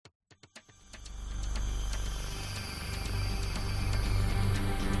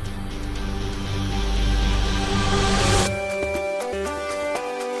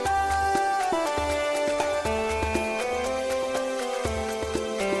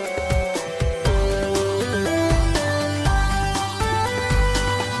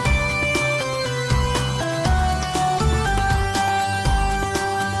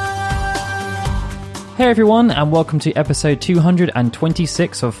Hey everyone, and welcome to episode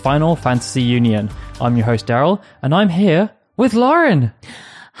 226 of Final Fantasy Union. I'm your host Daryl, and I'm here with Lauren.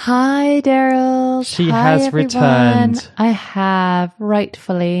 Hi, Daryl. She Hi, has everyone. returned. I have,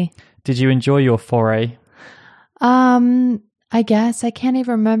 rightfully. Did you enjoy your foray? I guess I can't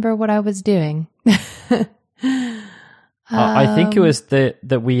even remember what I was doing. I think it was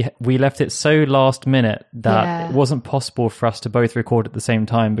that we left it so last minute that it wasn't possible for us to both record at the same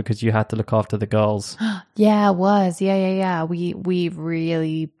time because you had to look after the girls. Yeah, it was. Yeah. We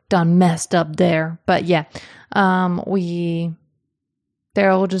really done messed up there. But yeah, Daryl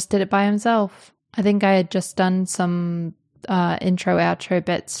just did it by himself. I think I had just done some intro, outro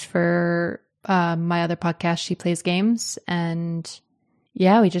bits for my other podcast, She Plays Games, and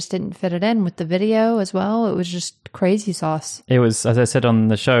yeah, we just didn't fit it in with the video as well. It was just crazy sauce. It was, as I said on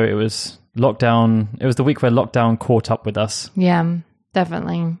the show, it was lockdown. It was the week where lockdown caught up with us. Yeah,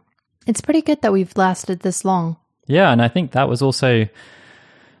 definitely. It's pretty good that we've lasted this long. Yeah, and I think that was also...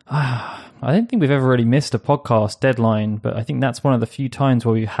 I don't think we've ever really missed a podcast deadline, but I think that's one of the few times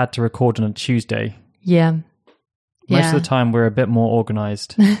where we've had to record on a Tuesday. Yeah. Most of the time we're a bit more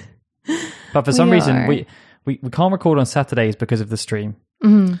organized. But for some reason, we can't record on Saturdays because of the stream.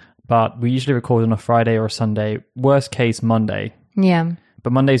 Mm-hmm. But we usually record on a Friday or a Sunday, worst case Monday. Yeah.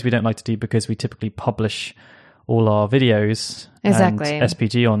 But Mondays we don't like to do because we typically publish all our videos and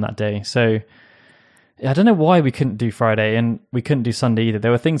SPG on that day. So I don't know why we couldn't do Friday and we couldn't do Sunday either.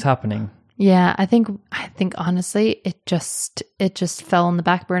 There were things happening. Yeah, I think honestly it just fell on the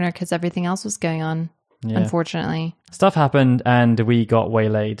back burner because everything else was going on. Yeah. Unfortunately. Stuff happened and we got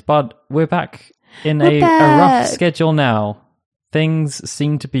waylaid. But we're back in a rough schedule now. Things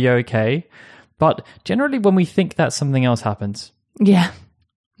seem to be okay, but generally when we think that something else happens. Yeah.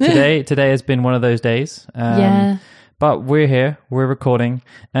 Today has been one of those days. Yeah. But we're here, we're recording,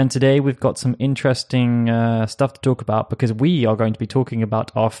 and today we've got some interesting stuff to talk about because we are going to be talking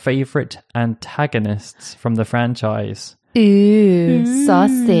about our favorite antagonists from the franchise. Ooh,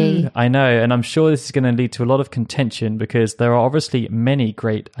 saucy. I know, and I'm sure this is going to lead to a lot of contention because there are obviously many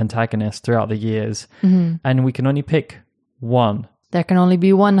great antagonists throughout the years, and we can only pick one. There can only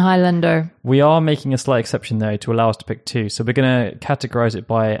be one Highlander. We are making a slight exception, though, to allow us to pick two. So we're going to categorize it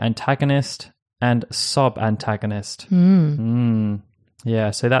by antagonist and sub-antagonist. Yeah,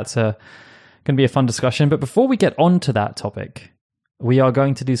 so that's going to be a fun discussion. But before we get on to that topic, we are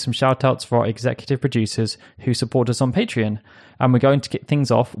going to do some shout-outs for our executive producers who support us on Patreon. And we're going to get things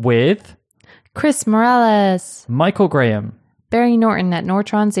off with... Chris Morales. Michael Graham. Barry Norton at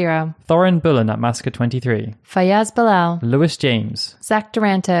Nortron Zero. Thorin Bullen at Massacre 23. Fayaz Bilal. Lewis James. Zach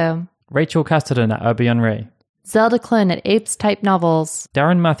Duranto. Rachel Casterden at Urbion Ray. Zelda Clun at Apes Type Novels.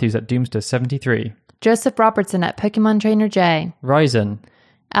 Darren Matthews at Doomster 73. Joseph Robertson at Pokemon Trainer J. Ryzen.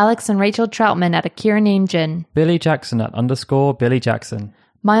 Alex and Rachel Troutman at Akira Ninjin. Billy Jackson at _Billy Jackson.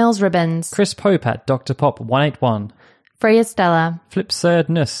 Miles Ribbons. Chris Pope at Dr. Pop 181. Freya Stella.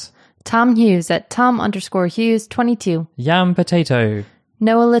 Flipserdness. Tom Hughes at Tom_Hughes 22. Yam Potato.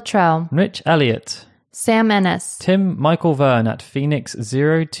 Noah Luttrell. Rich Elliott. Sam Ennis. Tim Michael Verne at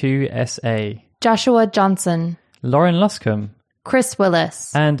Phoenix02SA. Joshua Johnson. Lauren Luscombe. Chris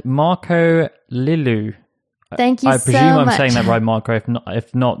Willis. And Marco Lilu. Thank you so much. I presume I'm saying that right, Marco.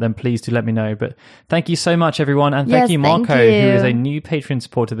 If not, then please do let me know. But thank you so much, everyone. And thank you, Marco, who is a new Patreon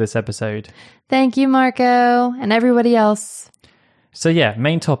supporter this episode. Thank you, Marco, and everybody else. So yeah,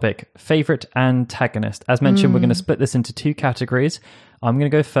 main topic, favorite antagonist. As mentioned, we're going to split this into two categories. I'm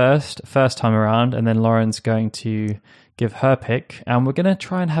going to go first time around, and then Lauren's going to give her pick. And we're going to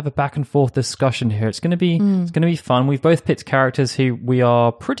try and have a back and forth discussion here. It's going to be fun. We've both picked characters who we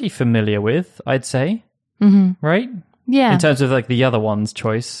are pretty familiar with, I'd say. Mm-hmm. Right? Yeah. In terms of like the other one's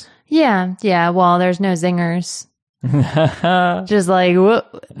choice. Yeah. Well, there's no zingers. Just like,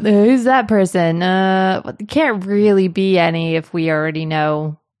 who's that person? Can't really be any if we already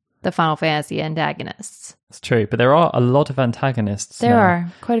know the Final Fantasy antagonists. It's true, but there are a lot of antagonists. There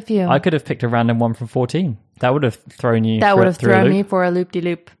are quite a few. I could have picked a random one from 14. That would have thrown you. That would have thrown me for a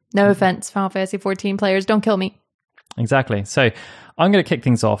loop-de-loop. No offense, Final Fantasy 14 players, don't kill me. Exactly. So I'm going to kick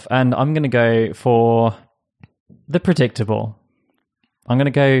things off, and I'm going to go for the predictable. I'm going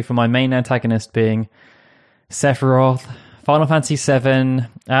to go for my main antagonist being Sephiroth, Final Fantasy VII,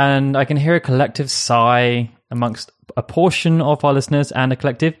 and I can hear a collective sigh amongst a portion of our listeners and a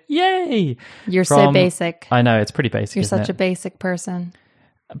collective yay. You're so basic. I know, it's pretty basic. You're such a basic person.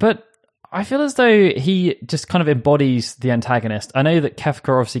 But I feel as though he just kind of embodies the antagonist. I know that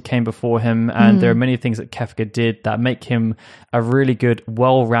Kefka obviously came before him, and there are many things that Kefka did that make him a really good,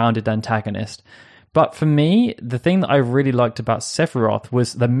 well-rounded antagonist. But for me, the thing that I really liked about Sephiroth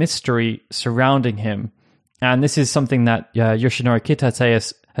was the mystery surrounding him. And this is something that Yoshinori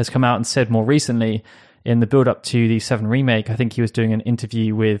Kitate has come out and said more recently in the build-up to the 7 remake. I think he was doing an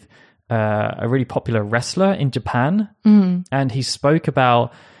interview with a really popular wrestler in Japan. And he spoke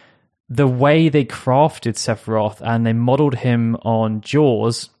about the way they crafted Sephiroth and they modeled him on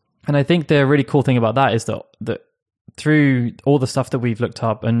Jaws. And I think the really cool thing about that is that through all the stuff that we've looked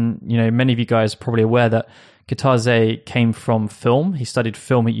up, and many of you guys are probably aware that Kitase came from film. He studied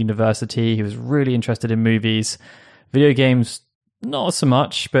film at university. He was really interested in movies. Video games, not so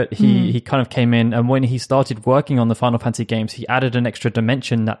much, but he kind of came in, and when he started working on the Final Fantasy games, he added an extra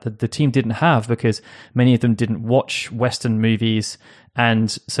dimension that the team didn't have, because many of them didn't watch Western movies. And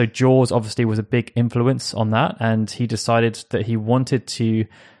so Jaws obviously was a big influence on that, and he decided that he wanted to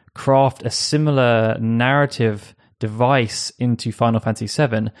craft a similar narrative device into Final Fantasy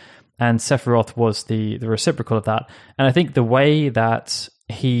VII, and Sephiroth was the reciprocal of that. And I think the way that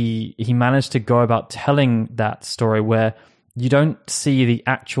he managed to go about telling that story, where you don't see the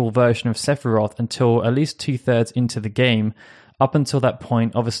actual version of Sephiroth until at least 2/3 into the game. Up until that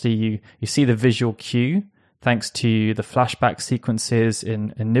point, obviously you see the visual cue thanks to the flashback sequences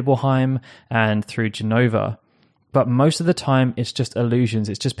in Nibelheim and through Genova. But most of the time, it's just illusions.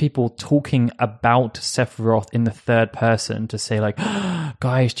 It's just people talking about Sephiroth in the third person to say like, oh,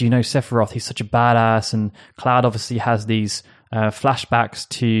 guys, do you know Sephiroth? He's such a badass. And Cloud obviously has these flashbacks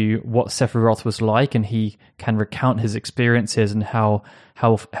to what Sephiroth was like, and he can recount his experiences and how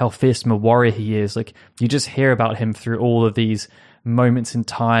fearsome a warrior he is. Like, you just hear about him through all of these moments in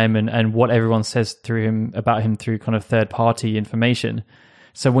time and what everyone says about him through kind of third-party information.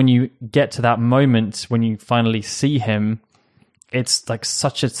 So when you get to that moment, when you finally see him, it's like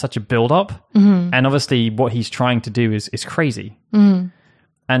such a build-up. And obviously what he's trying to do is crazy.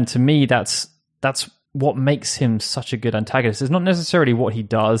 And to me, that's what makes him such a good antagonist. It's not necessarily what he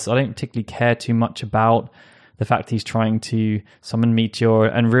does. I don't particularly care too much about the fact he's trying to summon Meteor,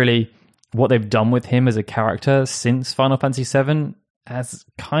 and really what they've done with him as a character since Final Fantasy VII has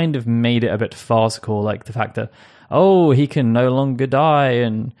kind of made it a bit farcical. Like the fact that, oh, he can no longer die,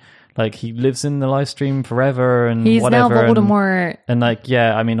 and like he lives in the live stream forever, and he's whatever. Now Voldemort. And like,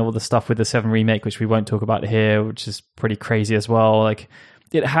 yeah, I mean, all the stuff with the 7 remake, which we won't talk about here, which is pretty crazy as well. Like,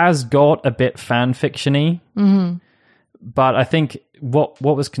 it has got a bit fan fiction-y, but I think what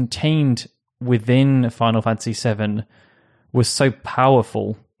was contained within Final Fantasy VII was so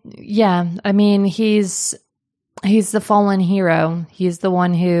powerful. Yeah, I mean, he's the fallen hero. He's the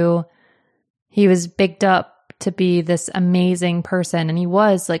one who he was bigged up to be this amazing person, and he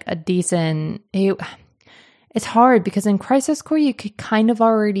was like a decent. It's hard because in Crisis Core you could kind of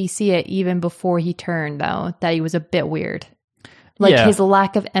already see it even before he turned, though, that he was a bit weird. Like, his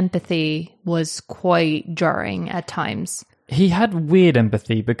lack of empathy was quite jarring at times. He had weird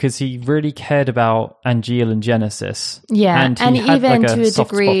empathy because he really cared about Angeal and Genesis. Yeah, and he had even like to a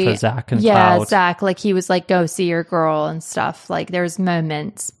soft degree, spot for Zack and yeah, Cloud. Zack, like he was like, go see your girl and stuff. Like, there's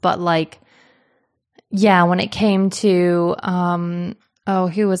moments, but like, yeah, when it came to,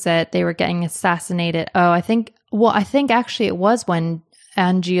 who was it? They were getting assassinated. Oh, I think actually it was when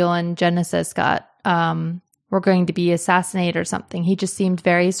Angeal and Genesis were going to be assassinated or something. He just seemed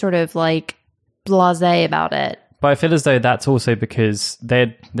very sort of like blasé about it. But I feel as though that's also because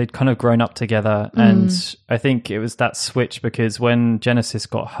they'd kind of grown up together. And I think it was that switch, because when Genesis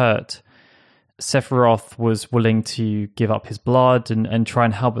got hurt, Sephiroth was willing to give up his blood and try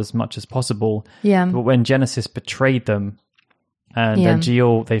and help as much as possible. Yeah. But when Genesis betrayed them, and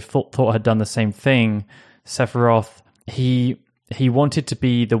Angeal, they thought had done the same thing, Sephiroth, he wanted to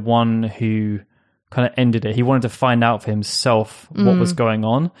be the one who kind of ended it. He wanted to find out for himself what was going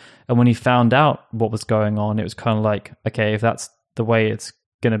on. And when he found out what was going on, it was kind of like, okay, if that's the way it's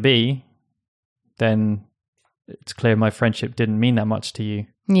going to be, then it's clear my friendship didn't mean that much to you.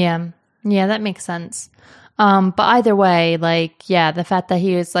 Yeah. Yeah, that makes sense. But either way, like, yeah, the fact that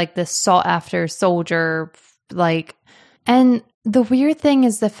he was like this sought after soldier, like, and the weird thing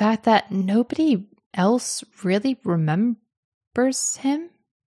is the fact that nobody else really remembers him.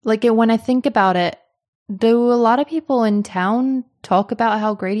 Like, when I think about it, do a lot of people in town talk about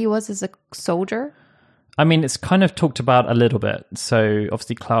how great he was as a soldier? I mean, it's kind of talked about a little bit. So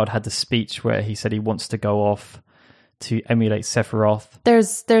obviously Cloud had the speech where he said he wants to go off to emulate Sephiroth.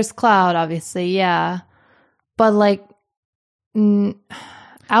 There's Cloud, obviously, yeah. But like,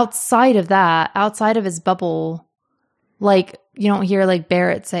 outside of that, outside of his bubble, like, you don't hear like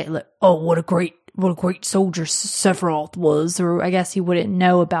Barrett say like, oh, what a great soldier Sephiroth was, or I guess he wouldn't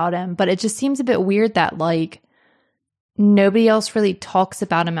know about him. But it just seems a bit weird that like nobody else really talks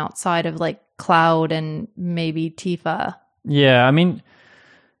about him outside of like Cloud and maybe Tifa. Yeah, I mean,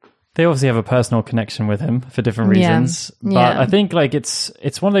 they obviously have a personal connection with him for different reasons. But I think like it's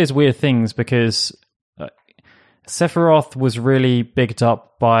one of those weird things because Sephiroth was really bigged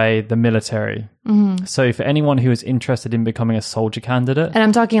up by the military. So for anyone who is interested in becoming a soldier candidate... And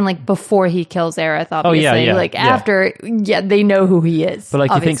I'm talking like before he kills Aerith, obviously. After, they know who he is. But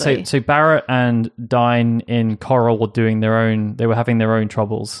like obviously. You think, so Barrett and Dyne in Coral were they were having their own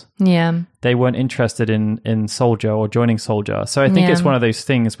troubles. Yeah. They weren't interested in Soldier or joining Soldier. So I think it's one of those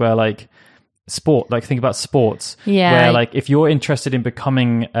things where like think about sports. Yeah. Where like if you're interested in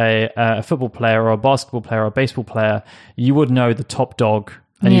becoming a football player or a basketball player or a baseball player, you would know the top dog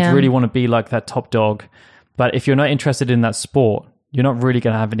and you'd really want to be like that top dog. But if you're not interested in that sport, you're not really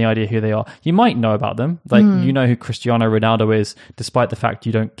going to have any idea who they are. You might know about them. Like, you know who Cristiano Ronaldo is, despite the fact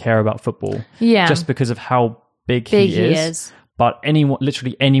you don't care about football. Yeah. Just because of how big he is. But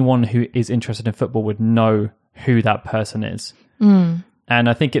literally anyone who is interested in football would know who that person is. And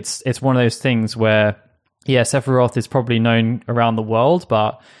I think it's one of those things where, Sephiroth is probably known around the world,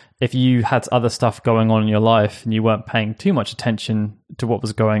 but if you had other stuff going on in your life and you weren't paying too much attention to what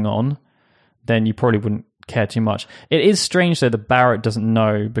was going on, then you probably wouldn't care too much. It is strange though that Barrett doesn't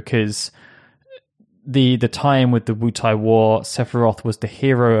know because the time with the Wutai War, Sephiroth was the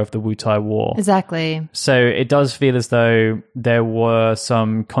hero of the Wutai War. Exactly. So it does feel as though there were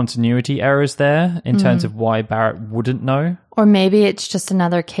some continuity errors there in terms of why Barrett wouldn't know. Or maybe it's just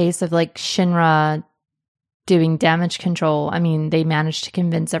another case of like Shinra doing damage control. I mean, they managed to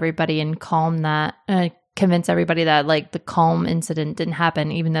convince everybody and convince everybody that like the Calm incident didn't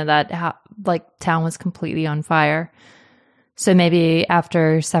happen, even though that town was completely on fire. So maybe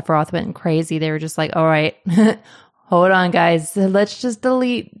after Sephiroth went crazy, they were just like, all right, hold on, guys. Let's just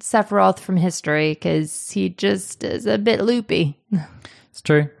delete Sephiroth from history because he just is a bit loopy. It's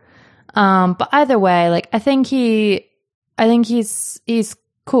true. But either way, like, I think he's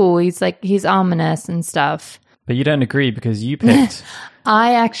cool. He's ominous and stuff. But you don't agree because you picked...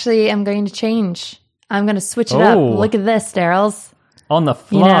 I actually am going to change. I'm going to switch it up. Look at this, Daryl's. On the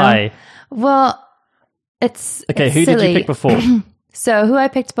fly. Well... It's who silly. did you pick before? So who I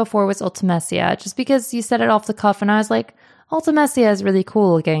picked before was Ultimecia, just because you said it off the cuff, and I was like, Ultimecia is really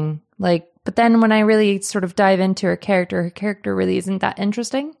cool looking. Like, but then when I really sort of dive into her character really isn't that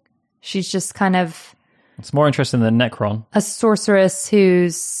interesting. She's just kind of... It's more interesting than Necron. A sorceress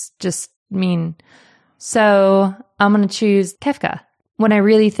who's just mean. So I'm going to choose Kefka. When I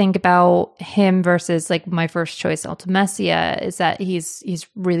really think about him versus like my first choice, Ultimecia, is that he's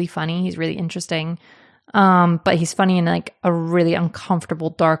really funny. He's really interesting. But he's funny in like a really uncomfortable,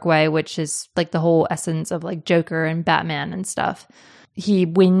 dark way, which is like the whole essence of like Joker and Batman and stuff. He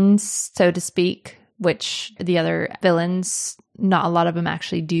wins, so to speak, which the other villains, not a lot of them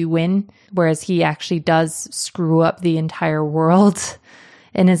actually do win, whereas he actually does screw up the entire world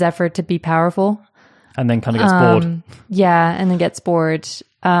in his effort to be powerful. And then kind of gets bored. Yeah, and then gets bored.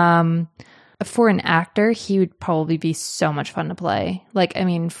 For an actor, he would probably be so much fun to play. Like, I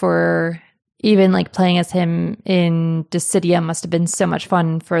mean, for... Even like playing as him in Dissidia must have been so much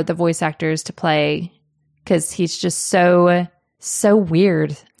fun for the voice actors to play because he's just so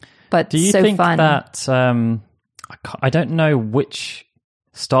weird, but so fun. Do you think that I don't know which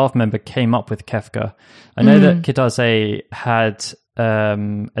staff member came up with Kefka? I know that Kitase had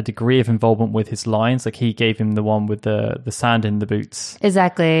a degree of involvement with his lines, like he gave him the one with the sand in the boots.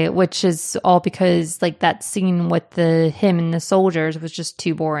 Exactly, which is all because like that scene with him and the soldiers was just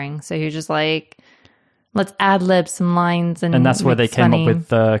too boring. So he was just like, let's ad-lib some lines, and that's where they came up with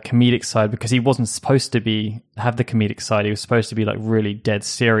the comedic side, because he wasn't supposed to have the comedic side. He was supposed to be like really dead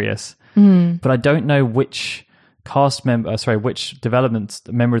serious. But I don't know which member of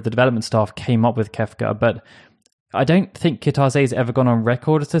the development staff came up with Kefka, but I don't think Kitase's ever gone on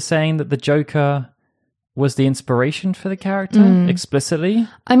record as saying that the Joker was the inspiration for the character explicitly.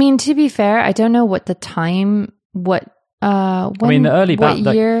 I mean, to be fair, I don't know what the time, the early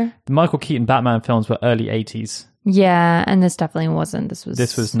year? The Michael Keaton Batman films were early 80s. Yeah, and this definitely wasn't. This was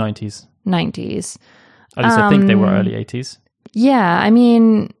 90s. 90s. At least I think they were early 80s. Yeah, I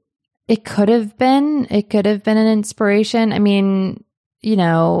mean, it could have been an inspiration. I mean, you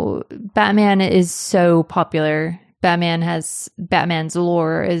know, Batman is so popular. Batman's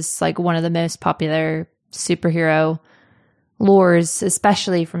lore is like one of the most popular superhero lores,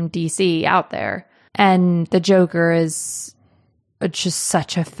 especially from DC out there. And the Joker is just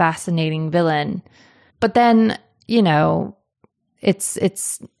such a fascinating villain. But then, you know, it's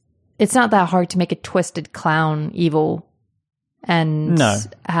not that hard to make a twisted clown evil and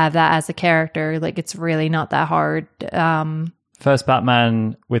have that as a character. Like, it's really not that hard. First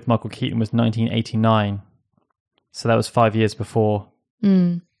Batman with Michael Keaton was 1989. So that was 5 years before.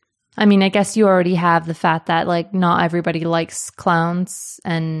 I mean, I guess you already have the fact that like not everybody likes clowns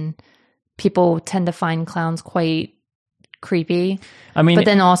and people tend to find clowns quite creepy. I mean, but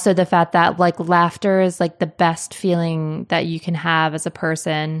then also the fact that like laughter is like the best feeling that you can have as a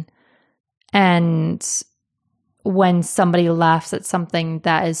person. And when somebody laughs at something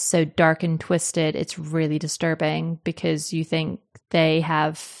that is so dark and twisted, it's really disturbing because you think they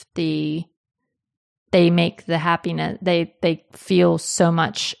make the happiness, they feel so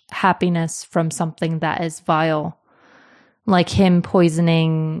much happiness from something that is vile. Like him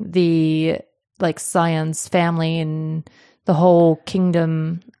poisoning the like Scion's family and the whole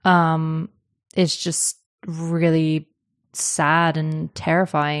kingdom is just really sad and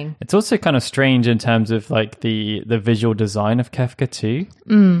terrifying. It's also kind of strange in terms of like the visual design of Kefka too.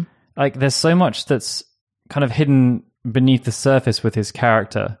 Like there's so much that's kind of hidden beneath the surface with his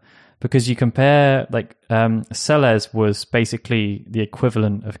character, because you compare like Celes was basically the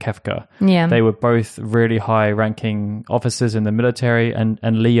equivalent of Kefka. Yeah, they were both really high ranking officers in the military, and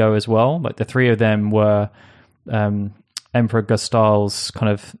Leo as well. Like the three of them were Emperor Gustal's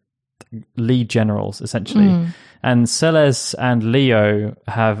kind of lead generals essentially. And Celes and Leo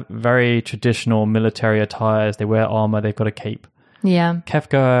have very traditional military attires. They wear armor, they've got a cape. Yeah.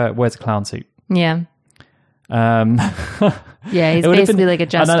 Kefka wears a clown suit. Yeah. Yeah, he's basically like a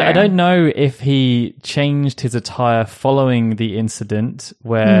jester. I don't know if he changed his attire following the incident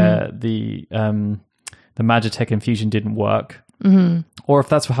where the Magitech infusion didn't work, or if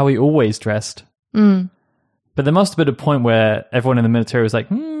that's how he always dressed. But there must have been a point where everyone in the military was like,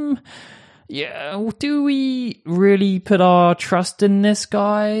 yeah, do we really put our trust in this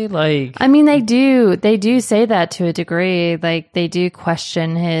guy? Like, I mean, they do say that to a degree. Like, they do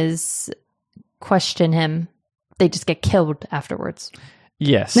question him. They just get killed afterwards.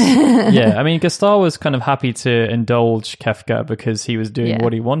 Yes. Yeah. I mean, Gustal was kind of happy to indulge Kefka because he was doing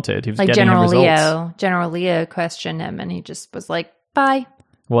what he wanted. He was like getting him results. General Leo questioned him and he just was like, bye.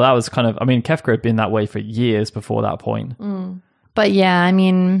 Well, that was kind of, I mean, Kefka had been that way for years before that point. But yeah, I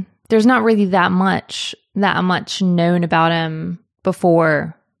mean, there's not really that much known about him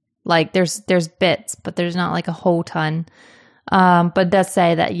before. Like there's bits, but there's not like a whole ton. But it does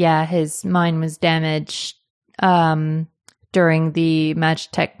say that, yeah, his mind was damaged during the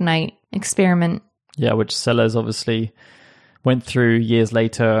Magitech Night experiment. Yeah, which Celes obviously went through years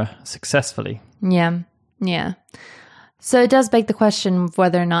later successfully. Yeah. So it does beg the question of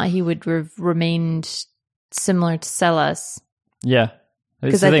whether or not he would have remained similar to Celes. Yeah.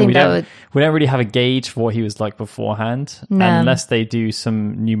 Because I think we don't really have a gauge for what he was like beforehand, unless they do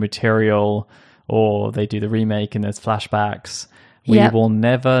some new material or they do the remake and there's flashbacks. We will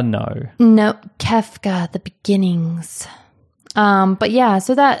never know. No, Kefka, the beginnings. But yeah,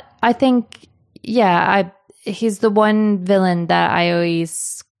 so that I think, he's the one villain that I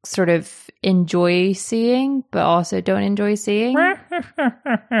always sort of enjoy seeing, but also don't enjoy seeing.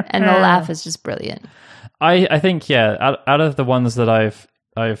 And the laugh is just brilliant. I think, out of the ones that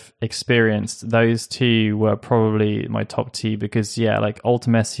I've experienced, those two were probably my top two because, like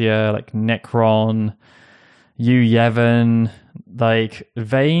Ultimecia, like Necron, Yu Yevon, like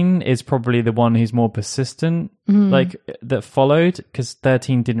Vayne is probably the one who's more persistent, like that followed, because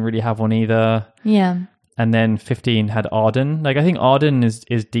 13 didn't really have one either. Yeah. And then 15 had Arden. Like I think Arden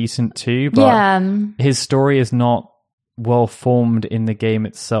is decent too, but his story is not well formed in the game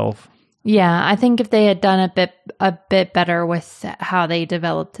itself. Yeah, I think if they had done a bit better with how they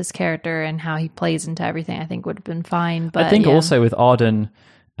developed his character and how he plays into everything, I think would have been fine. But I think also with Arden,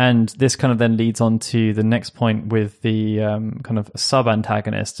 and this kind of then leads on to the next point with the kind of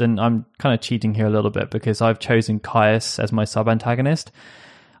sub-antagonist, and I'm kind of cheating here a little bit because I've chosen Caius as my sub-antagonist.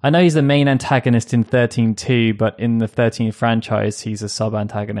 I know he's the main antagonist in 13 too, but in the 13 franchise, he's a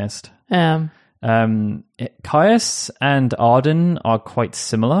sub-antagonist. Caius and Arden are quite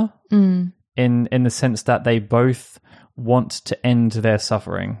similar in the sense that they both want to end their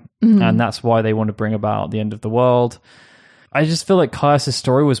suffering, and that's why they want to bring about the end of the world. I just feel like Caius'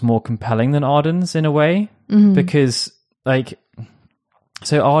 story was more compelling than Arden's in a way, because like,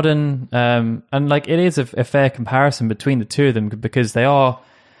 so Arden, and like it is a fair comparison between the two of them because they are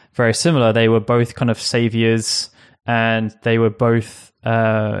very similar. They were both kind of saviors, and they were both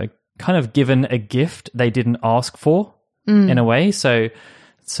kind of given a gift they didn't ask for in a way. So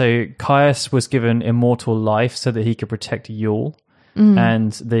Caius was given immortal life so that he could protect Yule,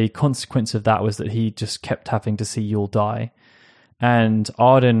 and the consequence of that was that he just kept having to see Yule die. And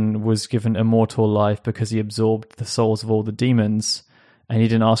Arden was given immortal life because he absorbed the souls of all the demons, and he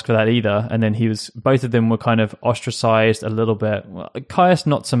didn't ask for that either. And then both of them were kind of ostracized a little bit. Well, Caius,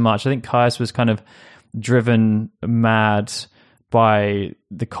 not so much. I think Caius was kind of driven mad by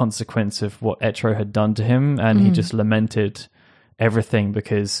the consequence of what Etro had done to him, and he just lamented everything,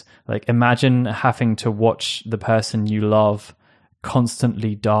 because like, imagine having to watch the person you love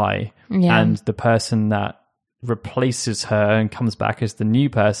constantly die, and the person that replaces her and comes back as the new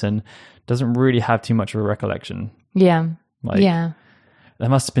person doesn't really have too much of a recollection. That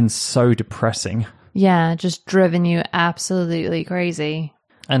must have been so depressing. Just driven you absolutely crazy.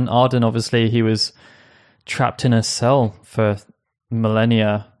 And Arden, obviously, he was trapped in a cell for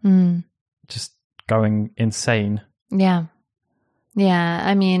millennia, just going insane.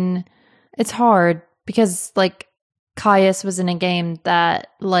 I mean, it's hard because like Caius was in a game that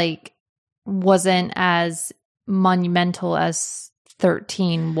like wasn't as monumental as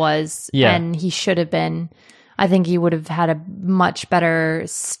 13 was, and he should have been. I think he would have had a much better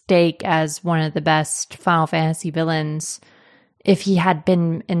stake as one of the best Final Fantasy villains if he had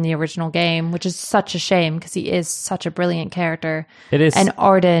been in the original game, which is such a shame because he is such a brilliant character. It is. And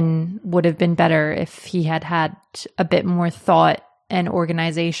Arden would have been better if he had had a bit more thought and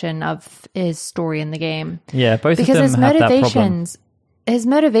organization of his story in the game. Yeah, both of them have that problem. His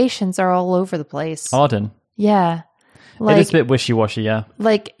motivations are all over the place. Arden. Yeah. Like, it is a bit wishy-washy, yeah.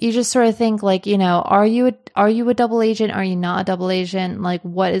 Like, you just sort of think, like, you know, are you a double agent? Are you not a double agent? Like,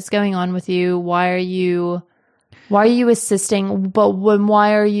 what is going on with you? Why are you assisting? But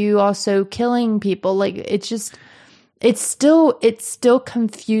why are you also killing people? Like, it still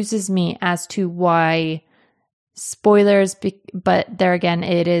confuses me as to why. Spoilers, but there again,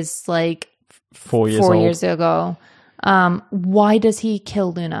 it is like 4 years ago. Why does he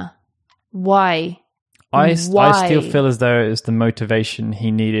kill Luna? Why? I still feel as though it was the motivation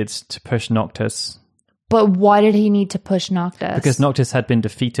he needed to push Noctis. But why did he need to push Noctis? Because Noctis had been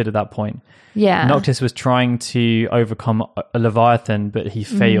defeated at that point. Yeah. Noctis was trying to overcome a Leviathan, but he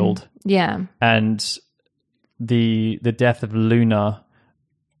failed. Yeah. And the death of Luna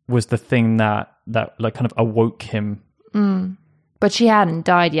was the thing that like kind of awoke him. But she hadn't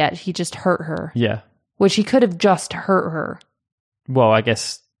died yet. He just hurt her. Yeah. Which he could have just hurt her. Well, I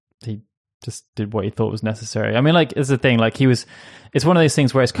guess he just did what he thought was necessary. I mean, like, it's the thing, like it's one of those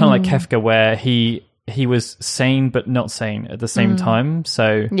things where it's kind of like Kefka, where he was sane but not sane at the same time.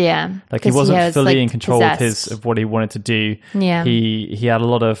 So yeah, like he wasn't fully like in control possessed. of what he wanted to do. Yeah. He had a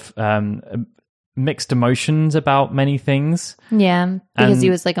lot of mixed emotions about many things. Yeah, because he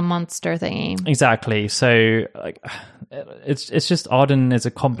was like a monster thingy. Exactly. So like it's just Arden is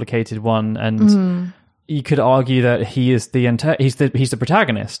a complicated one, and you could argue that he is he's the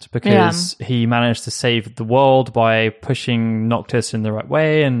protagonist, because he managed to save the world by pushing Noctis in the right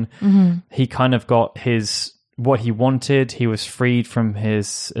way, and he kind of got what he wanted. He was freed from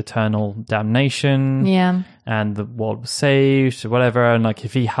his eternal damnation. Yeah. And the world was saved or whatever. And like,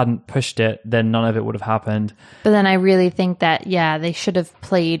 if he hadn't pushed it, then none of it would have happened. But then I really think that, they should have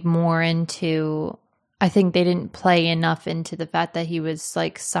played more into, I think they didn't play enough into the fact that he was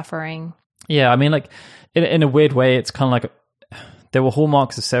like suffering. Yeah. I mean, like in a weird way, it's kind of like there were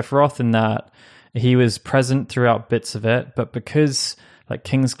hallmarks of Sephiroth in that he was present throughout bits of it, but because like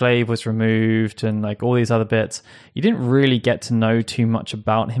Kingsglaive was removed and like all these other bits, you didn't really get to know too much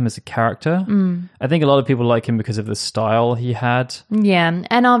about him as a character. I think a lot of people like him because of the style he had. Yeah.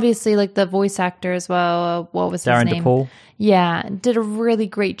 And obviously like the voice actor as well. What was Darren his name? DePaul. Yeah. Did a really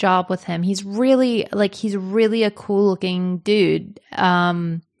great job with him. He's really a cool looking dude.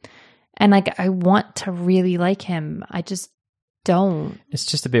 And like, I want to really like him. I just don't. It was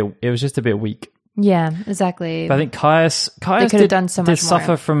just a bit weak. Yeah, exactly. But I think Caius did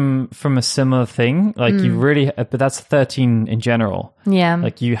suffer from a similar thing. Like you really, but that's 13 in general. Yeah.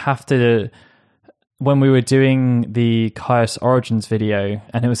 Like you have to, when we were doing the Caius Origins video,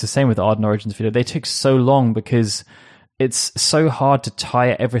 and it was the same with the Arden Origins video, they took so long because it's so hard to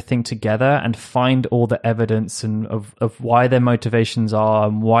tie everything together and find all the evidence and of why their motivations are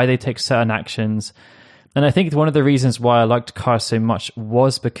and why they take certain actions. And I think one of the reasons why I liked Caius so much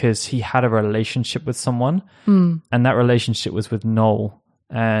was because he had a relationship with someone, and that relationship was with Noel.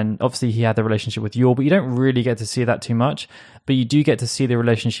 And obviously he had the relationship with Yule, but you don't really get to see that too much. But you do get to see the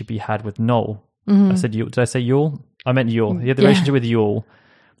relationship he had with Noel. I said Yule. Did I say Yule? I meant Yule. He had the relationship with Yule,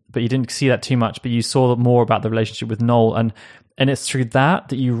 but you didn't see that too much. But you saw more about the relationship with Noel. And it's through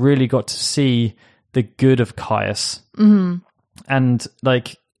that you really got to see the good of Caius. And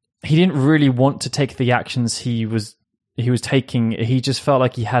like, he didn't really want to take the actions he was taking. He just felt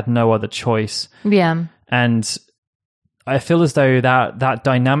like he had no other choice. Yeah. And I feel as though that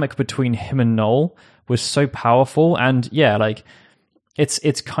dynamic between him and Noel was so powerful. And yeah, like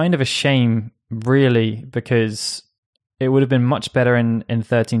it's kind of a shame, really, because it would have been much better in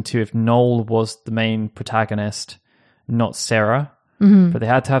 13.2 if Noel was the main protagonist, not Sarah. But they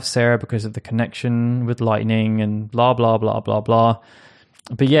had to have Sarah because of the connection with Lightning and blah, blah, blah, blah, blah.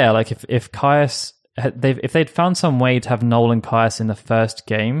 But yeah, like if Caius, if they'd found some way to have Noel and Caius in the first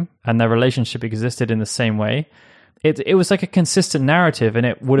game and their relationship existed in the same way, it was like a consistent narrative, and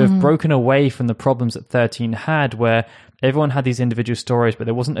it would have broken away from the problems that 13 had, where everyone had these individual stories, but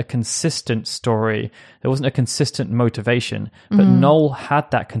there wasn't a consistent story. There wasn't a consistent motivation. But Noel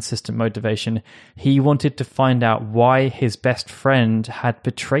had that consistent motivation. He wanted to find out why his best friend had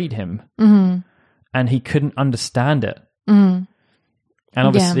betrayed him. And he couldn't understand it. And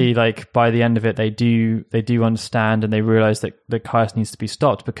obviously, like, by the end of it, they do understand, and they realize that Caius needs to be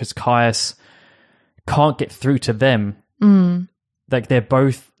stopped because Caius can't get through to them. Like, they're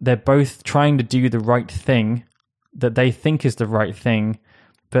both trying to do the right thing that they think is the right thing,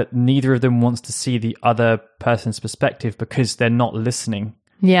 but neither of them wants to see the other person's perspective because they're not listening.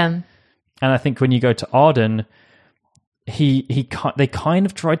 Yeah. And I think when you go to Arden, they kind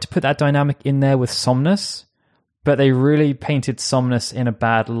of tried to put that dynamic in there with Somnus, but they really painted Somnus in a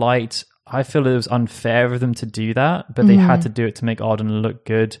bad light. I feel it was unfair of them to do that, but they had to do it to make Arden look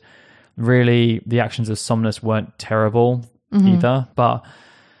good. Really, the actions of Somnus weren't terrible either, but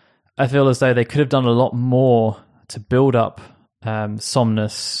I feel as though they could have done a lot more to build up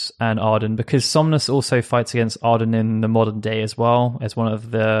Somnus and Arden, because Somnus also fights against Arden in the modern day as well as one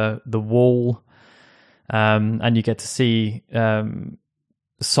of the Wall, and you get to see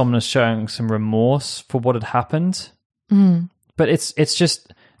Somnus showing some remorse for what had happened. But it's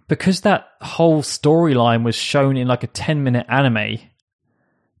just because that whole storyline was shown in like a 10-minute anime,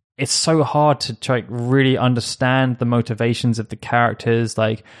 it's so hard to try really understand the motivations of the characters.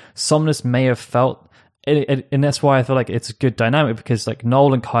 Like, Somnus may have felt it, and that's why I feel like it's a good dynamic, because like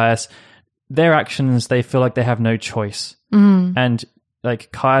Noel and Caius, their actions, they feel like they have no choice. And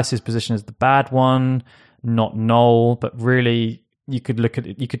like Caius's position is the bad one, not Noel, but really you could look at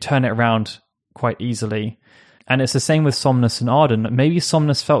it, you could turn it around quite easily. And it's the same with Somnus and Arden. Maybe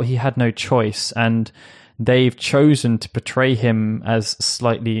Somnus felt he had no choice, and they've chosen to portray him as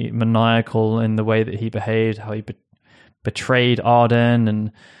slightly maniacal in the way that he behaved, how he betrayed Arden,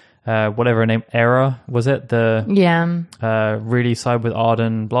 and whatever her name, Era, was it? Really side with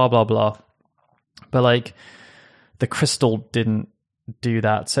Arden, blah, blah, blah. But like, the Crystal didn't do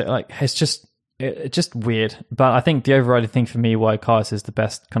that. So like, it's just weird. But I think the overriding thing for me why Caius is the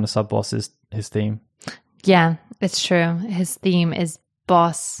best kind of sub-boss is his theme. Yeah, it's true. His theme is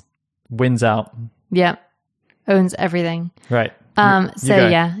boss. Wins out. Yeah. Owns everything. Right. So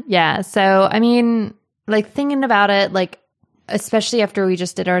yeah. So, I mean, like, thinking about it, like, especially after we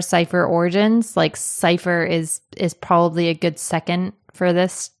just did our Cypher origins, like, Cypher is probably a good second for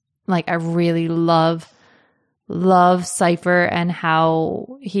this. Like, I really love Cypher and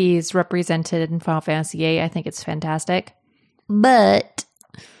how he's represented in Final Fantasy VIII. I think it's fantastic. But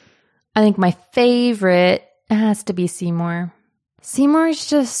I think my favorite has to be Seymour. Seymour is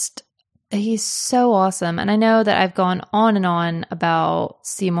just, he's so awesome. And I know that I've gone on and on about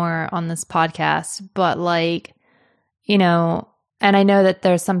Seymour on this podcast, but like, you know, and I know that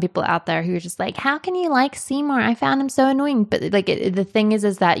there's some people out there who are just like, how can you like Seymour? I found him so annoying. But like, the thing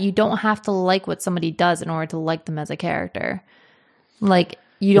is that you don't have to like what somebody does in order to like them as a character. Like,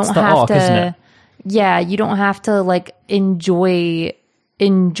 you don't have to, yeah, you don't have to like enjoy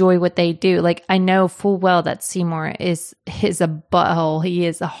what they do. Like, I know full well that Seymour is a butthole. He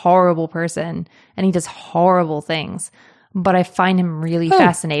is a horrible person and he does horrible things. But I find him really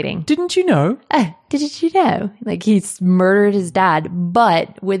fascinating. Didn't you know? Did you know? Like, he's murdered his dad.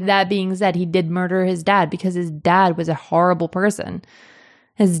 But with that being said, he did murder his dad because his dad was a horrible person.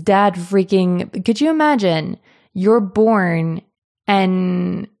 His dad freaking... Could you imagine? You're born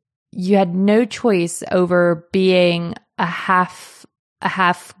and you had no choice over being a half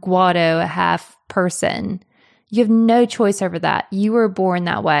Guado, a half person. You have no choice over that. You were born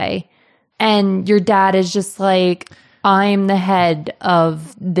that way. And your dad is just like... I'm the head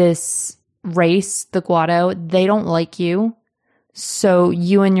of this race, the Guado. They don't like you. So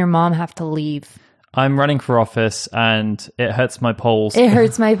you and your mom have to leave. I'm running for office and it hurts my polls. It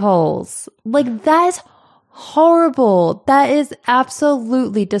hurts my polls. Like, that is horrible. That is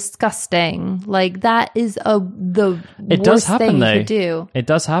absolutely disgusting. Like, that is the worst thing you could do. It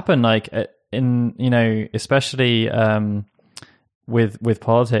does happen, like, in, you know, especially with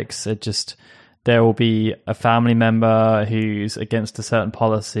politics, it just... There will be a family member who's against a certain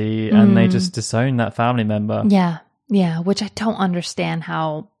policy and they just disown that family member. Yeah. Yeah, which I don't understand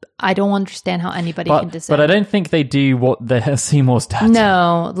how anybody can disown. But I don't think they do what the Seymour's dad did.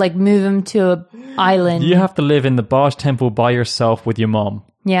 No, like move him to an island. You have to live in the Barge Temple by yourself with your mom.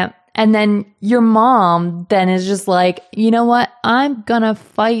 Yeah. And then your mom then is just like, you know what? I'm going to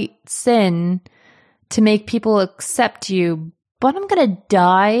fight sin to make people accept you, but I'm going to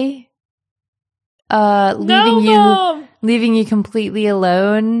die leaving you completely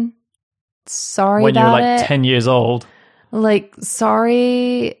alone. Sorry when about you're like 10 years old. Like,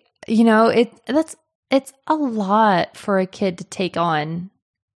 sorry. You know, it's a lot for a kid to take on.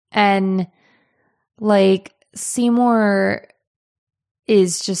 And like Seymour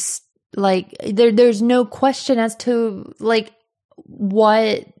is just like there's no question as to like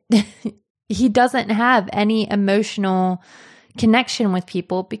what he doesn't have any emotional connection with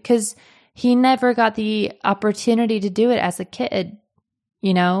people because he never got the opportunity to do it as a kid.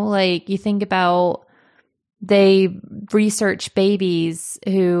 You know, like you think about they research babies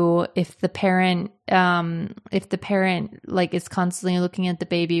who if the parent like is constantly looking at the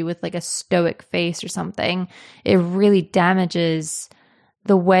baby with like a stoic face or something, it really damages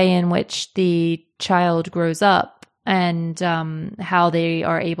the way in which the child grows up and how they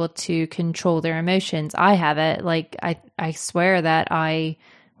are able to control their emotions. I have it. Like I swear that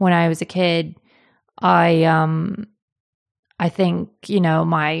when I was a kid, I think, you know,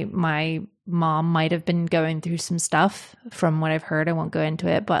 my mom might have been going through some stuff from what I've heard. I won't go into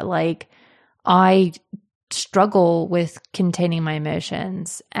it, but like I struggle with containing my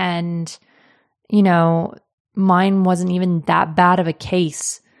emotions and, you know, mine wasn't even that bad of a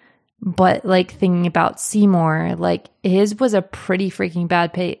case, but like thinking about Seymour, like his was a pretty freaking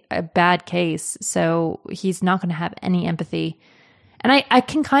bad case. So he's not going to have any empathy. And I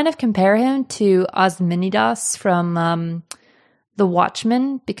can kind of compare him to Ozymandias from The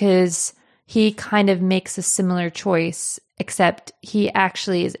Watchmen because he kind of makes a similar choice, except he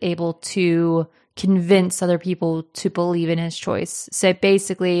actually is able to convince other people to believe in his choice. So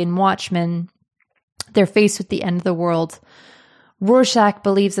basically in Watchmen, they're faced with the end of the world. Rorschach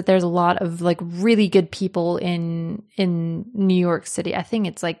believes that there's a lot of like really good people in New York City. I think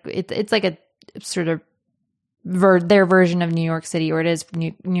it's like it's like a sort of their version of New York City, or it is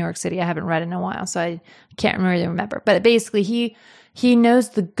New York City. I haven't read it in a while, so I can't really remember. But basically, he knows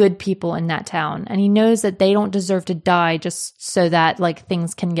the good people in that town, and he knows that they don't deserve to die just so that like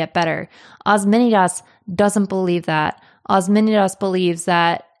things can get better. Ozymandias doesn't believe that. Ozymandias believes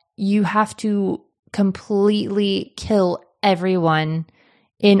that you have to completely kill everyone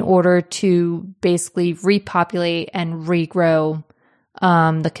in order to basically repopulate and regrow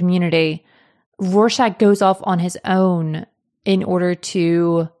the community. Rorschach goes off on his own in order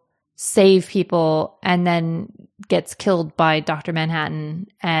to save people and then gets killed by Dr. Manhattan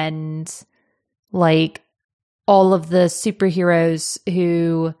and like all of the superheroes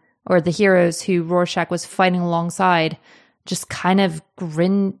or the heroes who Rorschach was fighting alongside just kind of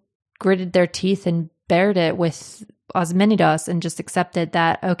gritted their teeth and bared it with Ozymandias and just accepted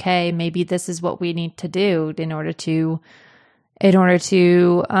that, okay, maybe this is what we need to do in order to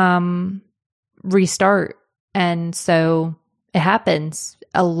restart. And so it happens.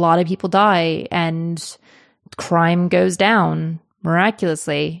 A lot of people die and crime goes down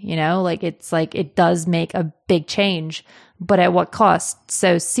miraculously, you know, like it's like it does make a big change, but at what cost?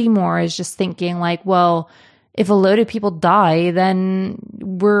 So Seymour is just thinking like, well, if a load of people die, then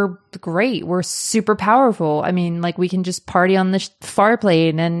we're great. We're super powerful. I mean, like we can just party on the far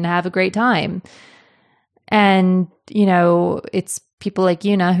plane and have a great time. And, you know, it's people like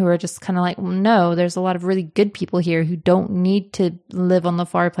Una who are just kind of like, well, no, there's a lot of really good people here who don't need to live on the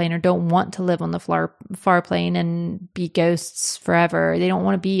far plane or don't want to live on the far plane and be ghosts forever. They don't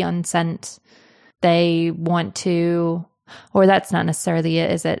want to be unsent. They want to, or that's not necessarily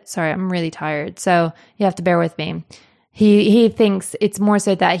it, is it? Sorry, I'm really tired. So you have to bear with me. He thinks it's more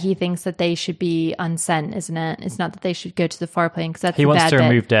so that he thinks that they should be unsent, isn't it? It's not that they should go to the far plane because that's he wants to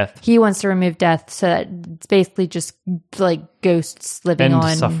remove death. He wants to remove death, so that it's basically just like ghosts living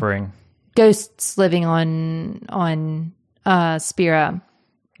on suffering. Ghosts living on Spira.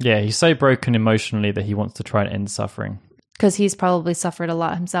 Yeah, he's so broken emotionally that he wants to try and end suffering. Because he's probably suffered a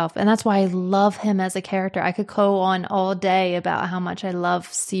lot himself. And that's why I love him as a character. I could go on all day about how much I love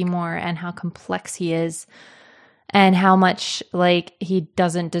Seymour and how complex he is. And how much, like, he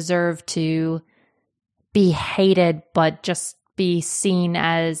doesn't deserve to be hated, but just be seen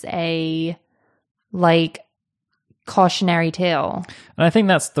as a, like, cautionary tale. And I think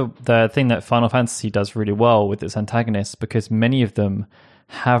that's the thing that Final Fantasy does really well with its antagonists, because many of them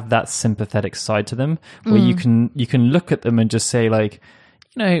have that sympathetic side to them, where you can look at them and just say, like,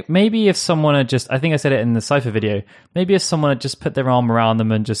 maybe if someone had just, I think I said it in the Cypher video, maybe if someone had just put their arm around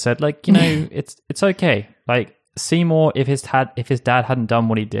them and just said, like, it's okay. Like, Seymour, if his dad hadn't done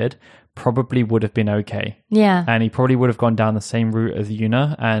what he did, probably would have been okay. Yeah. And he probably would have gone down the same route as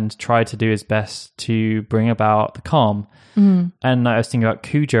Yuna and tried to do his best to bring about the calm. And I was thinking about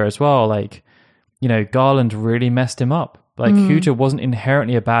Kuja as well. Like, Garland really messed him up. Like, Kuja wasn't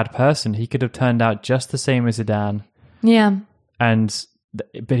inherently a bad person. He could have turned out just the same as Zidane. Yeah.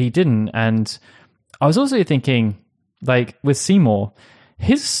 But he didn't. And I was also thinking, like, with Seymour,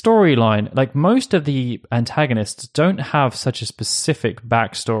 his storyline, like most of the antagonists don't have such a specific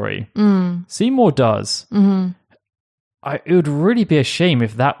backstory. Seymour does. It would really be a shame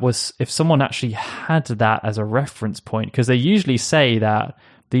if someone actually had that as a reference point, because they usually say that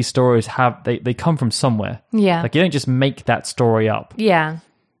these stories they come from somewhere. Yeah. Like, you don't just make that story up. Yeah.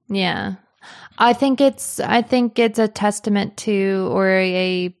 Yeah. I think it's a testament to, or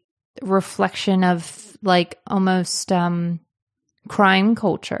a reflection of, like, almost crime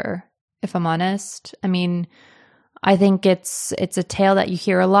culture, if I'm honest. I mean, I think it's a tale that you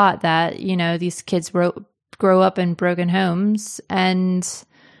hear a lot, that, these kids grow up in broken homes, and,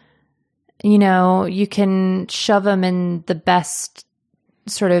 you can shove them in the best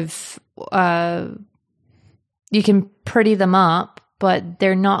sort of, you can pretty them up, but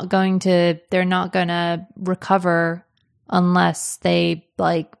they're not going to recover unless they,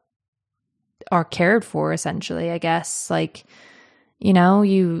 like, are cared for, essentially, I guess. Like, you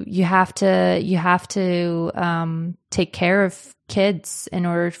have to take care of kids in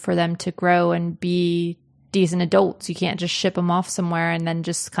order for them to grow and be decent adults. You can't just ship them off somewhere and then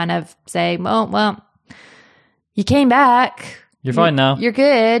just kind of say, well, you came back. You're fine now. You're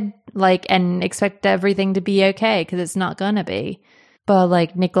good. Like, and expect everything to be okay, because it's not gonna be. But,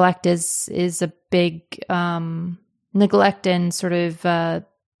 like, neglect is a big neglect, and sort of the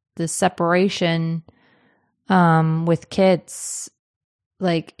separation with kids.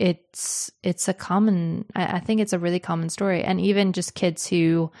 Like, it's a common, I think it's a really common story. And even just kids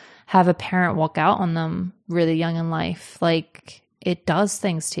who have a parent walk out on them really young in life, like, it does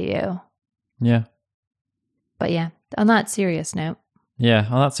things to you. Yeah. But yeah, on that serious note. Yeah,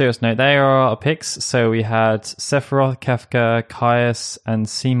 on that serious note, they are our picks. So we had Sephiroth, Kefka, Caius, and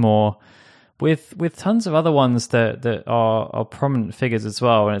Seymour, with tons of other ones that are prominent figures as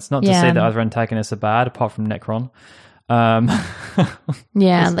well. And it's not to say that other antagonists are bad, apart from Necron.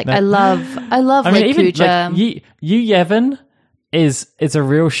 Yeah, like, I love I mean, even Kuja. Like, Yu Yevon is a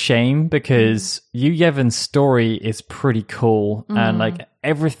real shame, because Yu Yevon's story is pretty cool, and, like,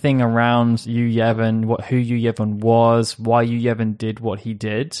 everything around Yu Yevon, who Yu Yevon was, why Yu Yevon did what he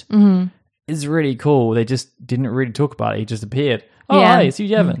did, is really cool. They just didn't really talk about it. He just appeared. Oh, yeah. Hi, it's Yu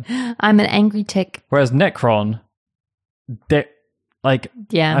Yevon. I'm an angry tick. Whereas Necron, I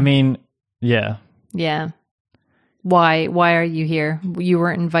mean, yeah. Yeah. Why are you here? You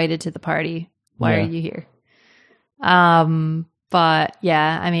weren't invited to the party. Why are you here? But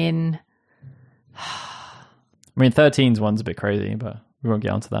yeah, I mean 13's one's a bit crazy, but we won't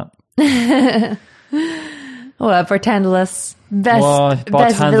get onto that. Well, Barthandelus,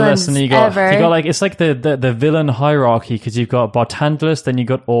 best villains and you got like, it's like the villain hierarchy, because you've got Barthandelus, then you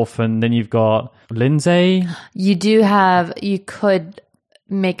got Orphan, then you've got Lindsay. You could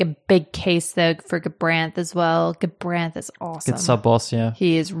make a big case, though, for Gabranth as well. Gabranth is awesome. Good sub-boss, yeah.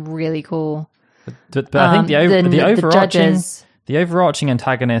 He is really cool. But I think the overarching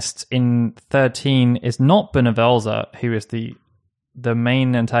antagonist in 13 is not Benevelza, who is the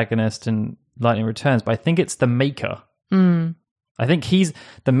main antagonist in Lightning Returns, but I think it's the Maker. I think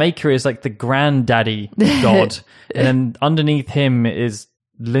the Maker is like the granddaddy god, and then underneath him is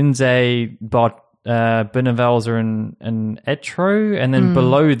Lindsay, Benevelza, and Etro, and then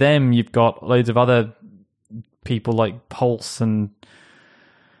below them you've got loads of other people like Pulse and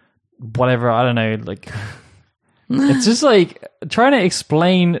whatever, I don't know, like it's just like trying to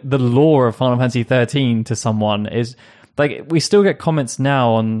explain the lore of Final Fantasy 13 to someone is like, we still get comments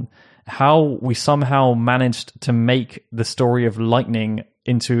now on how we somehow managed to make the story of Lightning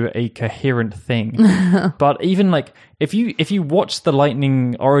into a coherent thing. But even like if you watch the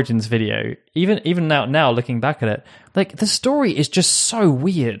Lightning Origins video, even now looking back at it, like the story is just so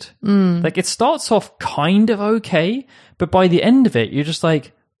weird. Like it starts off kind of okay, but by the end of it you're just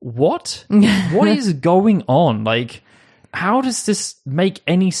like, what is going on? Like, how does this make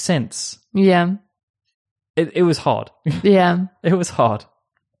any sense? Yeah, it was hard. Yeah. It was hard.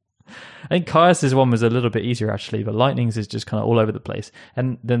 I think Caius' one was a little bit easier, actually, but Lightning's is just kind of all over the place.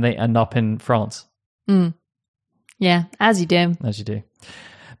 And then they end up in France. Yeah, as you do. As you do.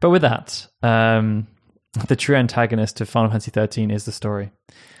 But with that, the true antagonist to Final Fantasy 13 is the story.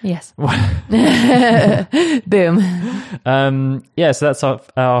 Yes. Boom. So that's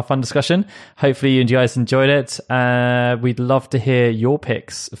our fun discussion. Hopefully you guys enjoyed it. We'd love to hear your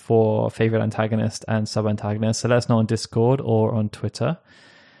picks for favorite antagonist and sub-antagonist. So let us know on Discord or on Twitter.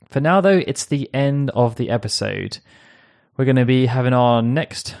 For now, though, it's the end of the episode. We're going to be having our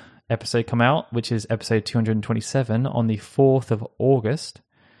next episode come out, which is episode 227 on the 4th of August.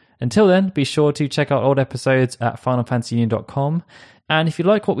 Until then, be sure to check out old episodes at finalfantasyunion.com. And if you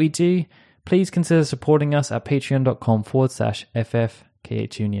like what we do, please consider supporting us at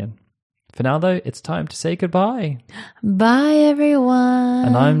patreon.com/FFKHUnion. For now, though, it's time to say goodbye. Bye, everyone.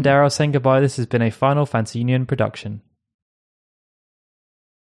 And I'm Daryl saying goodbye. This has been a Final Fantasy Union production.